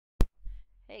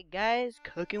Hey guys,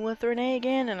 Cooking with Renee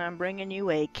again, and I'm bringing you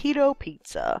a keto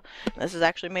pizza. This is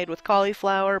actually made with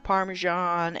cauliflower,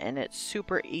 Parmesan, and it's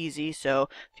super easy, so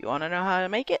if you want to know how to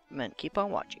make it, then keep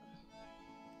on watching.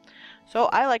 So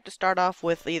I like to start off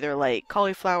with either like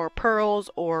cauliflower pearls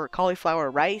or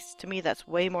cauliflower rice. To me, that's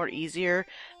way more easier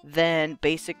than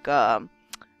basic, I've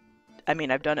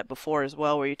done it before as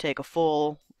well, where you take a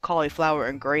full cauliflower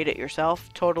and grate it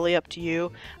yourself. Totally up to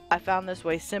you. I found this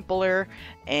way simpler,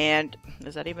 and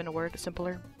is that even a word,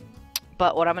 simpler?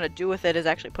 But what I'm going to do with it is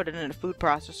actually put it in a food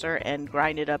processor and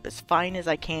grind it up as fine as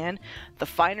I can. The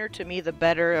finer to me, the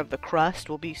better of the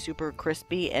crust will be super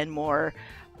crispy and more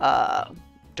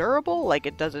durable, like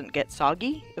it doesn't get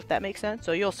soggy, if that makes sense.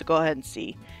 So you'll also go ahead and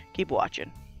see. Keep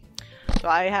watching. So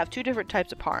I have two different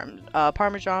types of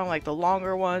Parmesan, like the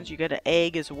longer ones. You get an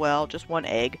egg as well, just one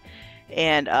egg.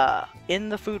 And in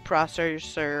the food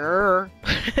processor,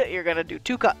 you're going to do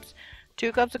 2 cups.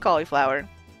 2 cups of cauliflower. And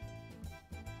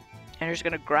you're just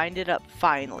going to grind it up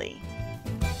finely.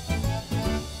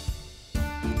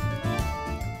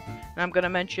 And I'm going to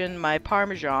mention my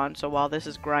Parmesan, so while this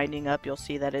is grinding up, you'll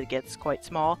see that it gets quite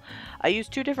small. I use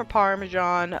 2 different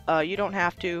Parmesan. You don't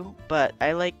have to, but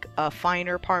I like a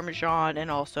finer Parmesan and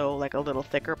also like a little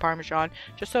thicker Parmesan,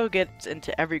 just so it gets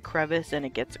into every crevice and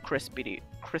it gets crispy.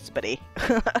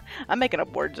 I'm making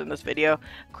up words in this video.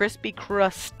 Crispy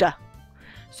crust.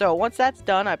 So once that's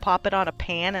done, I pop it on a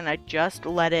pan and I just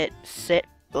let it sit,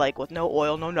 like with no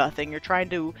oil, no nothing. You're trying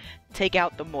to take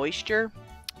out the moisture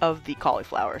of the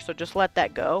cauliflower, so just let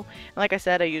that go. And like I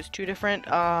said, I use 2 different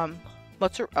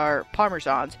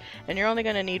Parmesans, and you're only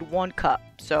going to need 1 cup,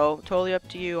 so totally up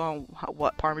to you on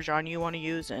what Parmesan you want to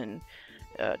use, and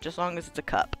just as long as it's a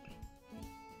cup.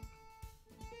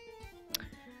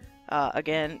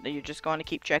 Again, you're just going to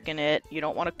keep checking it. You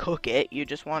don't want to cook it, you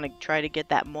just want to try to get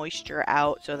that moisture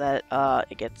out so that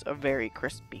it gets a very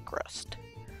crispy crust.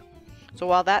 So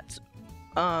while that's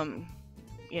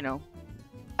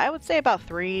I would say about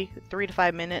 3 to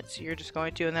 5 minutes you're just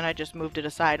going to, and then I just moved it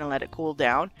aside and let it cool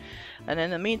down. And in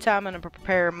the meantime, I'm going to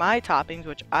prepare my toppings,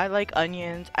 which I like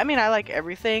onions. I mean, I like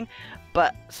everything,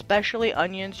 but especially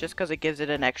onions, just because it gives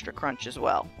it an extra crunch as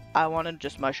well. I wanted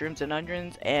just mushrooms and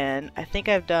onions, and I think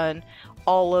I've done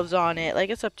olives on it.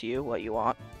 Like, it's up to you what you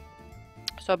want.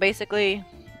 So basically,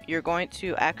 you're going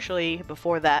to actually,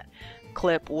 before that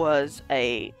clip was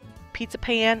a pizza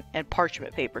pan and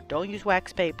parchment paper. Don't use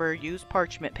wax paper, use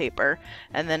parchment paper.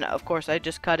 And then of course I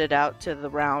just cut it out to the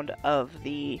round of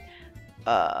the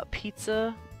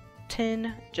pizza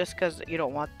tin, just because you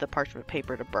don't want the parchment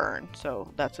paper to burn.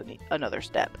 So that's another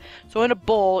step. So in a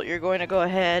bowl, you're going to go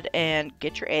ahead and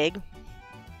get your egg.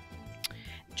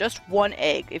 Just 1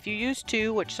 egg. If you use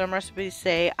 2, which some recipes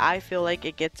say, I feel like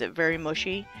it gets it very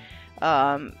mushy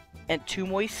and too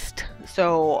moist.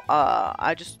 So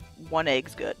I just 1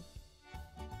 egg's good.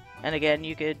 And again,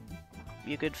 you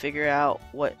could figure out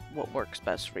what works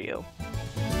best for you.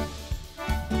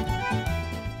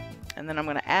 And then I'm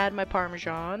going to add my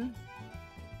Parmesan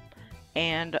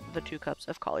and the 2 cups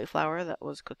of cauliflower that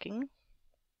was cooking.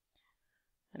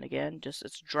 And again, just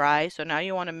it's dry, so now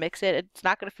you want to mix it. It's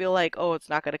not going to feel like, oh, it's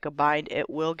not going to combine.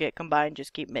 It will get combined,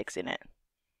 just keep mixing it.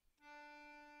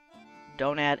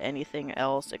 Don't add anything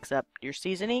else except your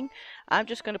seasoning. I'm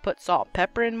just going to put salt and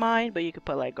pepper in mine, but you could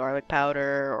put like garlic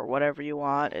powder or whatever you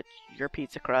want. It's your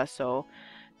pizza crust, so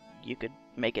you could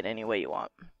make it any way you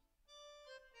want.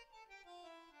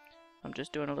 I'm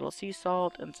just doing a little sea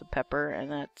salt and some pepper,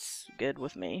 and that's good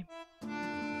with me.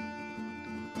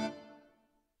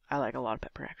 I like a lot of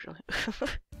pepper, actually.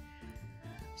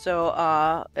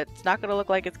 So it's not going to look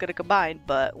like it's going to combine,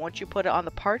 but once you put it on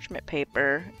the parchment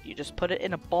paper, you just put it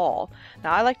in a ball.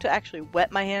 Now I like to actually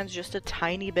wet my hands just a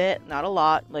tiny bit, not a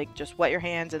lot, like just wet your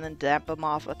hands and then damp them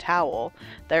off a towel.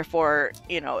 Therefore,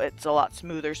 it's a lot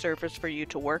smoother surface for you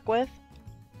to work with.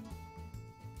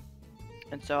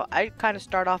 And so I kind of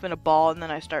start off in a ball, and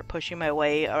then I start pushing my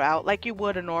way out like you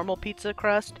would a normal pizza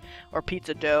crust or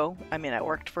pizza dough. I mean, I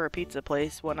worked for a pizza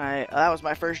place that was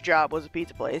my first job, was a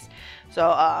pizza place.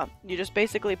 So you just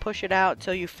basically push it out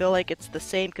till you feel like it's the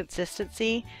same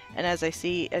consistency. And as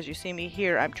you see me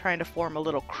here, I'm trying to form a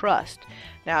little crust.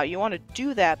 Now you want to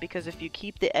do that because if you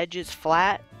keep the edges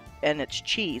flat and it's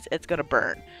cheese, it's going to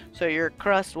burn. So your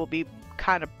crust will be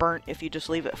kind of burnt if you just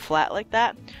leave it flat like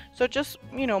that. So just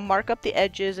mark up the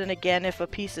edges, and again, if a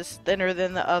piece is thinner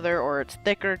than the other or it's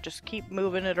thicker, just keep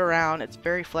moving it around. It's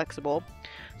very flexible.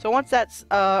 So once that's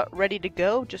ready to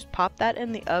go, just pop that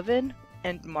in the oven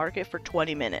and mark it for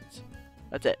 20 minutes.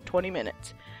 That's it, 20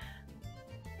 minutes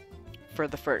for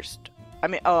the first.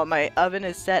 My oven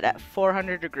is set at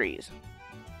 400 degrees.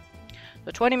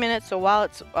 So 20 minutes. So while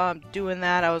it's doing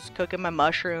that, I was cooking my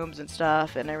mushrooms and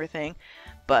stuff and everything.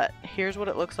 But here's what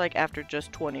it looks like after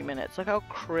just 20 minutes. Look how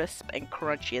crisp and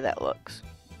crunchy that looks.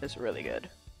 It's really good.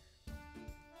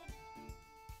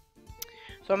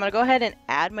 So I'm going to go ahead and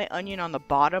add my onion on the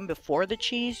bottom before the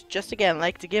cheese. Just again,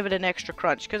 like to give it an extra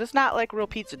crunch. Because it's not like real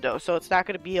pizza dough. So it's not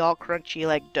going to be all crunchy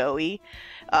like doughy.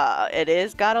 It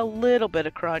is got a little bit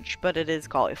of crunch, but it is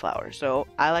cauliflower. So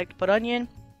I like to put onion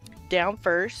down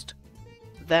first.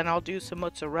 Then I'll do some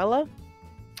mozzarella.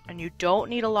 And you don't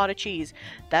need a lot of cheese.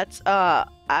 That's a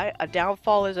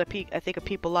downfall is I think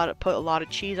people put a lot of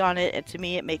cheese on it, and to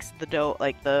me it makes the dough,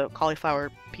 like the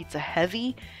cauliflower pizza,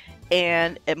 heavy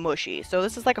and mushy. So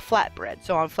this is like a flatbread.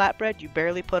 So on flatbread you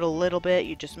barely put a little bit.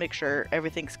 You just make sure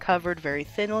everything's covered very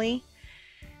thinly,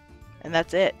 and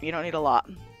that's it. You don't need a lot.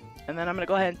 And then I'm gonna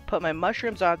go ahead and put my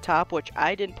mushrooms on top, which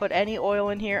I didn't put any oil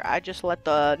in here. I just let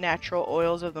the natural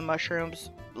oils of the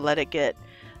mushrooms let it get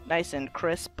nice and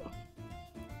crisp.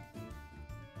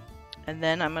 And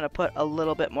then I'm going to put a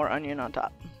little bit more onion on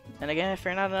top. And again, if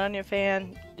you're not an onion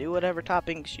fan, do whatever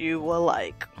toppings you will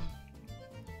like.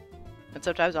 And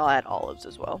sometimes I'll add olives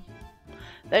as well.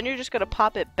 Then you're just going to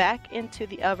pop it back into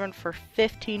the oven for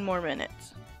 15 more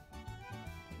minutes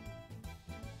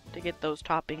to get those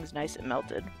toppings nice and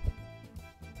melted.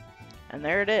 And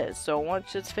there it is. So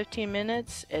once it's 15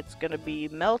 minutes, it's going to be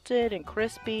melted and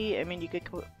crispy. I mean,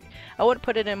 I wouldn't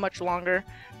put it in much longer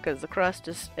because the crust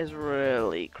is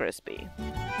really crispy.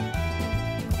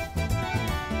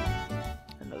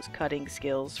 And those cutting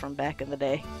skills from back in the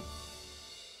day.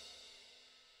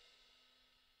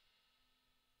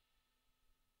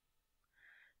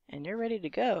 And you're ready to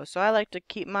go. So I like to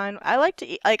keep mine. I like to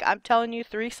eat, like I'm telling you,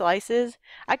 3 slices.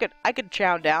 I could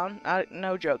chow down.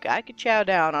 No joke. I could chow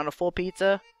down on a full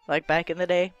pizza like back in the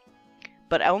day.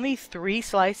 But only 3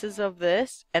 slices of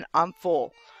this and I'm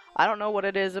full. I don't know what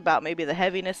it is about, maybe the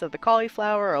heaviness of the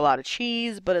cauliflower or a lot of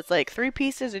cheese, but it's like 3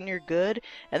 pieces and you're good.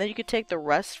 And then you could take the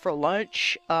rest for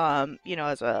lunch, you know,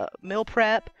 as a meal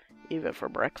prep, even for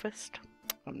breakfast.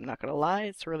 I'm not gonna lie,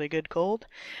 it's really good cold.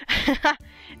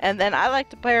 And then I like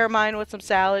to pair mine with some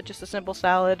salad, just a simple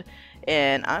salad,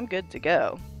 and I'm good to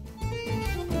go.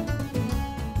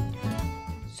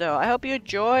 So I hope you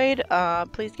enjoyed.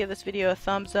 Please give this video a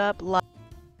thumbs up,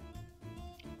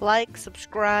 like,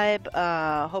 subscribe.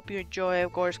 Hope you enjoy.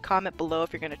 Of course, comment below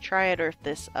if you're gonna try it or if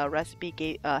this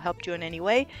recipe helped you in any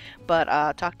way.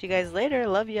 But talk to you guys later.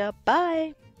 Love ya.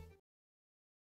 Bye.